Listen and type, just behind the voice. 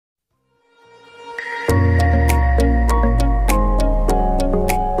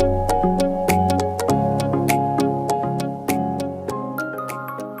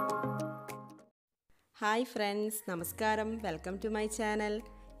friends, നമസ്കാരം. Welcome to my channel.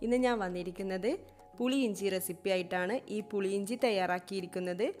 ഇന്ന് ഞാൻ വന്നിരിക്കുന്നത് പുളിയിഞ്ചി റെസിപ്പി ആയിട്ടാണ്. ഈ പുളിയിഞ്ചി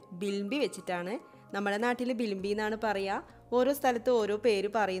തയ്യാറാക്കിയിരിക്കുന്നത് ബിലിമ്പി വെച്ചിട്ടാണ്. നമ്മുടെ നാട്ടിൽ ബിലിമ്പി എന്നാണ് പറയുക. ഓരോ സ്ഥലത്ത് ഓരോ പേര്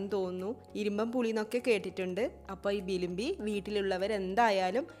പറയും തോന്നുന്നു. ഇരുമ്പം പുളി എന്നൊക്കെ കേട്ടിട്ടുണ്ട്. അപ്പോൾ ഈ ബിലിമ്പി വീട്ടിലുള്ളവർ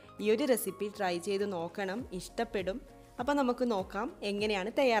എന്തായാലും ഈ ഒരു റെസിപ്പി ട്രൈ ചെയ്ത് നോക്കണം, ഇഷ്ടപ്പെടും. അപ്പോൾ നമുക്ക് നോക്കാം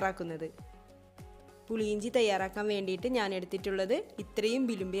എങ്ങനെയാണ് തയ്യാറാക്കുന്നത്. പുളിയിഞ്ചി തയ്യാറാക്കാൻ വേണ്ടിയിട്ട് ഞാൻ എടുത്തിട്ടുള്ളത് ഇത്രയും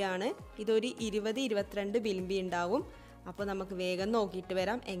ബിലിമ്പിയാണ്. ഇതൊരു 20-22 ബിലിമ്പി ഉണ്ടാവും. അപ്പോൾ നമുക്ക് വേഗം നോക്കിയിട്ട്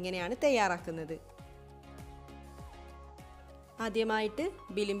വരാം എങ്ങനെയാണ് തയ്യാറാക്കുന്നത്. ആദ്യമായിട്ട്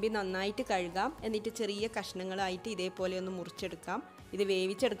ബിലിമ്പി നന്നായിട്ട് കഴുകാം. എന്നിട്ട് ചെറിയ കഷ്ണങ്ങളായിട്ട് ഇതേപോലെ ഒന്ന് മുറിച്ചെടുക്കാം. ഇത്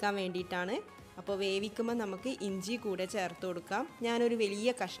വേവിച്ചെടുക്കാൻ വേണ്ടിയിട്ടാണ്. അപ്പോൾ വേവിക്കുമ്പോൾ നമുക്ക് ഇഞ്ചി കൂടെ ചേർത്ത് കൊടുക്കാം. ഞാനൊരു വലിയ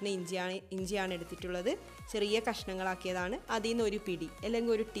കഷ്ണം ഇഞ്ചിയാണ് എടുത്തിട്ടുള്ളത്. ചെറിയ കഷ്ണങ്ങളാക്കിയതാണ്. അതിൽ നിന്ന് ഒരു പിടി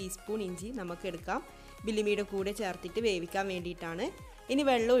അല്ലെങ്കിൽ ഒരു ടീസ്പൂൺ ഇഞ്ചി നമുക്ക് എടുക്കാം. ബിലിമ്പിയുടെ കൂടെ ചേർത്തിട്ട് വേവിക്കാൻ വേണ്ടിയിട്ടാണ്. ഇനി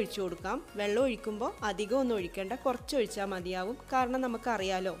വെള്ളം ഒഴിച്ചു കൊടുക്കാം. വെള്ളം ഒഴിക്കുമ്പോൾ അധികം ഒന്നും ഒഴിക്കേണ്ട, കുറച്ച് ഒഴിച്ചാൽ മതിയാവും. കാരണം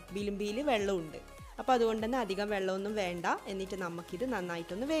നമുക്കറിയാലോ ബിലിമ്പിയിൽ വെള്ളമുണ്ട്. അപ്പോൾ അതുകൊണ്ട് തന്നെ അധികം വെള്ളമൊന്നും വേണ്ട. എന്നിട്ട് നമുക്കിത്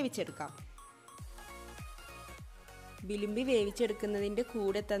നന്നായിട്ടൊന്ന് വേവിച്ചെടുക്കാം. ബിലിമ്പി വേവിച്ചെടുക്കുന്നതിൻ്റെ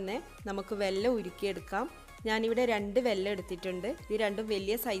കൂടെ തന്നെ നമുക്ക് വെല്ലം ഉരുക്കിയെടുക്കാം. ഞാനിവിടെ 2 വെല്ലം എടുത്തിട്ടുണ്ട്. ഇത് രണ്ടും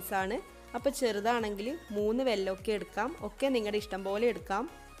വലിയ സൈസാണ്. അപ്പോൾ ചെറുതാണെങ്കിൽ 3 വെല്ലമൊക്കെ എടുക്കാം. ഒക്കെ നിങ്ങളുടെ ഇഷ്ടം പോലെ എടുക്കാം.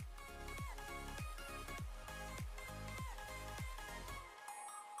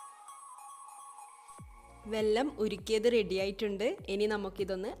 വെല്ലം ഉരുക്കിയത് റെഡി ആയിട്ടുണ്ട്. ഇനി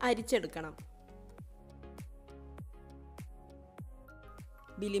നമുക്കിതൊന്ന് അരിച്ചെടുക്കണം.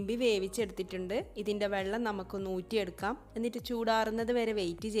 ബിലിമ്പി വേവിച്ചെടുത്തിട്ടുണ്ട്. ഇതിൻ്റെ വെള്ളം നമുക്കൊന്ന് ഊറ്റിയെടുക്കാം. എന്നിട്ട് ചൂടാറുന്നത് വരെ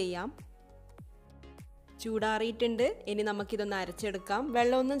വെയിറ്റ് ചെയ്യാം. ചൂടാറിയിട്ടുണ്ട്. ഇനി നമുക്കിതൊന്ന് അരച്ചെടുക്കാം.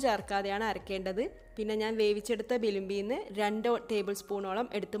 വെള്ളമൊന്നും ചേർക്കാതെയാണ് അരക്കേണ്ടത്. പിന്നെ ഞാൻ വേവിച്ചെടുത്ത ബിലിമ്പിയിൽ നിന്ന് 2 ടേബിൾ സ്പൂണോളം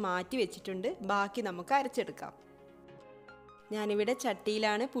എടുത്ത് മാറ്റി വെച്ചിട്ടുണ്ട്. ബാക്കി നമുക്ക് അരച്ചെടുക്കാം. ഞാനിവിടെ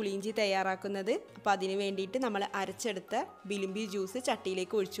ചട്ടിയിലാണ് പുളിയിഞ്ചി തയ്യാറാക്കുന്നത്. അപ്പോൾ അതിന് വേണ്ടിയിട്ട് നമ്മൾ അരച്ചെടുത്ത ബിലിമ്പി ജ്യൂസ്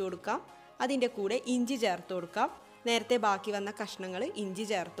ചട്ടിയിലേക്ക് ഒഴിച്ചു കൊടുക്കാം. അതിൻ്റെ കൂടെ ഇഞ്ചി ചേർത്ത് കൊടുക്കാം. നേരത്തെ ബാക്കി വന്ന കഷ്ണങ്ങൾ ഇഞ്ചി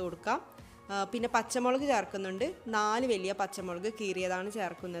ചേർത്ത് കൊടുക്കാം. പിന്നെ പച്ചമുളക് ചേർക്കുന്നുണ്ട്. 4 വലിയ പച്ചമുളക് കീറിയതാണ്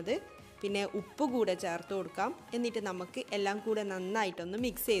ചേർക്കുന്നത്. പിന്നെ ഉപ്പ് കൂടെ ചേർത്ത് കൊടുക്കാം. എന്നിട്ട് നമുക്ക് എല്ലാം കൂടെ നന്നായിട്ടൊന്ന്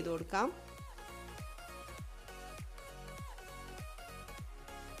മിക്സ് ചെയ്ത് കൊടുക്കാം.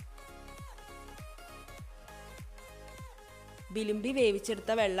 ബിലിമ്പി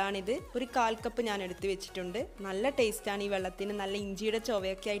വേവിച്ചെടുത്ത വെള്ളമാണിത്. ഒരു 1/4 കപ്പ് ഞാൻ എടുത്ത് വെച്ചിട്ടുണ്ട്. നല്ല ടേസ്റ്റാണ് ഈ വെള്ളത്തിന്. നല്ല ഇഞ്ചിയുടെ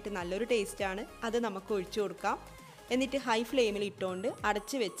ചുവയൊക്കെ ആയിട്ട് നല്ലൊരു ടേസ്റ്റാണ്. അത് നമുക്ക് ഒഴിച്ചു കൊടുക്കാം. എന്നിട്ട് ഹൈ ഫ്ലെയിമിൽ ഇട്ടുകൊണ്ട്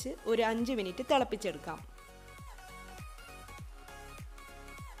അടച്ച് വെച്ച് ഒരു 5 മിനിറ്റ് തിളപ്പിച്ചെടുക്കാം.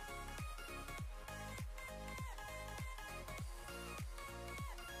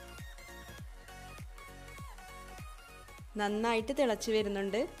 നന്നായിട്ട് തിളച്ച്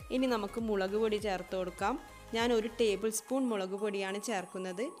വരുന്നുണ്ട്. ഇനി നമുക്ക് മുളക് പൊടി ചേർത്ത് കൊടുക്കാം. ഞാൻ 1 ടേബിൾ സ്പൂൺ മുളക് പൊടിയാണ്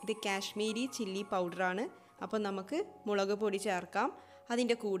ചേർക്കുന്നത്. ഇത് കാശ്മീരി ചില്ലി പൗഡറാണ്. അപ്പോൾ നമുക്ക് മുളക് പൊടി ചേർക്കാം.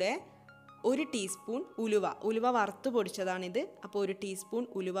 അതിൻ്റെ കൂടെ 1 ടീസ്പൂൺ ഉലുവ വറുത്ത് പൊടിച്ചതാണിത്. അപ്പോൾ 1 ടീസ്പൂൺ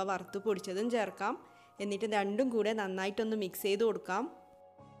ഉലുവ വറുത്ത് പൊടിച്ചതും ചേർക്കാം. എന്നിട്ട് രണ്ടും കൂടെ നന്നായിട്ടൊന്ന് മിക്സ് ചെയ്ത് കൊടുക്കാം.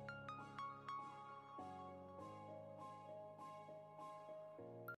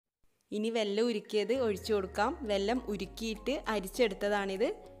 ഇനി വെല്ലം ഉരുക്കിയത് ഒഴിച്ചു കൊടുക്കാം. വെല്ലം ഉരുക്കിയിട്ട് അരിച്ചെടുത്തതാണിത്.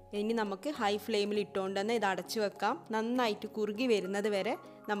 ഇനി നമുക്ക് ഹൈ ഫ്ലെയിമിൽ ഇട്ടുകൊണ്ട് തന്നെ ഇത് അടച്ചു വെക്കാം. നന്നായിട്ട് കുറുകി വരുന്നത് വരെ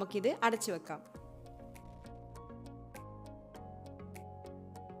നമുക്കിത് അടച്ചു വെക്കാം.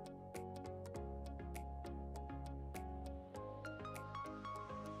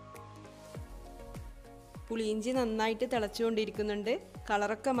 പുളിയിഞ്ചി നന്നായിട്ട് തിളച്ചുകൊണ്ടിരിക്കുന്നുണ്ട്.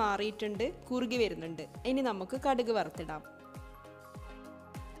 കളറൊക്കെ മാറിയിട്ടുണ്ട്, കുറുകി വരുന്നുണ്ട്. ഇനി നമുക്ക് കടുക് വറുത്തിടാം.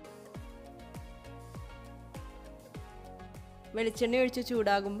 വെളിച്ചെണ്ണ ഒഴിച്ച്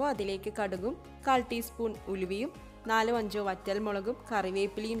ചൂടാകുമ്പോൾ അതിലേക്ക് കടുകും 1/4 ടീസ്പൂൺ ഉലുവയും 4-5 വറ്റൽമുളകും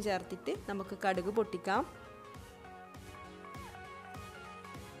കറിവേപ്പിലയും ചേർത്തിട്ട് നമുക്ക് കടുക് പൊട്ടിക്കാം.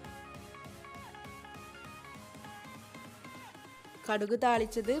 കടുക്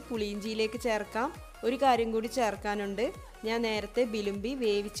താളിച്ചത് പുളിയിഞ്ചിയിലേക്ക് ചേർക്കാം. ഒരു കാര്യം കൂടി ചേർക്കാനുണ്ട്. ഞാൻ നേരത്തെ ബിലിമ്പി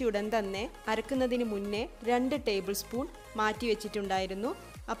വേവിച്ച് ഉടൻ തന്നെ അരക്കുന്നതിന് മുന്നേ 2 ടേബിൾ സ്പൂൺ മാറ്റി വെച്ചിട്ടുണ്ടായിരുന്നു.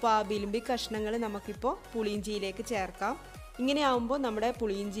 അപ്പോൾ ആ ബിലിമ്പി കഷ്ണങ്ങൾ നമുക്കിപ്പോൾ പുളിയിഞ്ചിയിലേക്ക് ചേർക്കാം. ഇങ്ങനെ ആവുമ്പോൾ നമ്മുടെ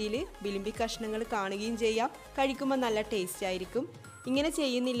പുളിയിഞ്ചിയിൽ ബിലിമ്പി കഷ്ണങ്ങൾ കാണുകയും ചെയ്യാം. കഴിക്കുമ്പോൾ നല്ല ടേസ്റ്റ് ആയിരിക്കും. ഇങ്ങനെ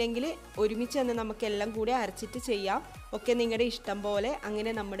ചെയ്യുന്നില്ലെങ്കിൽ ഒരുമിച്ച് തന്നെ നമുക്കെല്ലാം കൂടി അരച്ചിട്ട് ചെയ്യാം. ഒക്കെ നിങ്ങളുടെ ഇഷ്ടം പോലെ.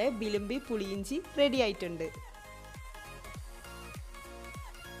 അങ്ങനെ നമ്മുടെ ബിലിമ്പി പുളിയിഞ്ചി റെഡി ആയിട്ടുണ്ട്.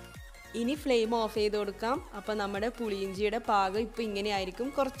 ഇനി ഫ്ലെയിം ഓഫ് ചെയ്ത് കൊടുക്കാം. അപ്പോൾ നമ്മുടെ പുളിയിഞ്ചിയുടെ പാകം ഇപ്പോൾ ഇങ്ങനെ ആയിരിക്കും.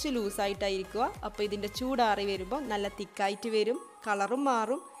 കുറച്ച് ലൂസായിട്ടായിരിക്കുക. അപ്പോൾ ഇതിൻ്റെ ചൂടാറി വരുമ്പോൾ നല്ല തിക്കായിട്ട് വരും. കളറും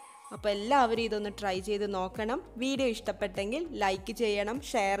മാറും. അപ്പോൾ എല്ലാവരും ഇതൊന്ന് ട്രൈ ചെയ്ത് നോക്കണം. വീഡിയോ ഇഷ്ടപ്പെട്ടെങ്കിൽ ലൈക്ക് ചെയ്യണം,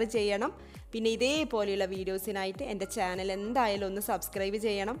 ഷെയർ ചെയ്യണം. പിന്നെ ഇതേപോലെയുള്ള വീഡിയോസിനായിട്ട് എൻ്റെ ചാനൽ എന്തായാലും ഒന്ന് സബ്സ്ക്രൈബ്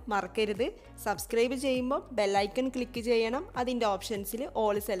ചെയ്യണം, മറക്കരുത്. സബ്സ്ക്രൈബ് ചെയ്യുമ്പോൾ ബെല്ലൈക്കൺ ക്ലിക്ക് ചെയ്യണം. അതിൻ്റെ ഓപ്ഷൻസിൽ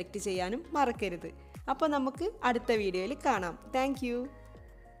ഓൾ സെലക്ട് ചെയ്യാനും മറക്കരുത്. അപ്പോൾ നമുക്ക് അടുത്ത വീഡിയോയിൽ കാണാം. താങ്ക്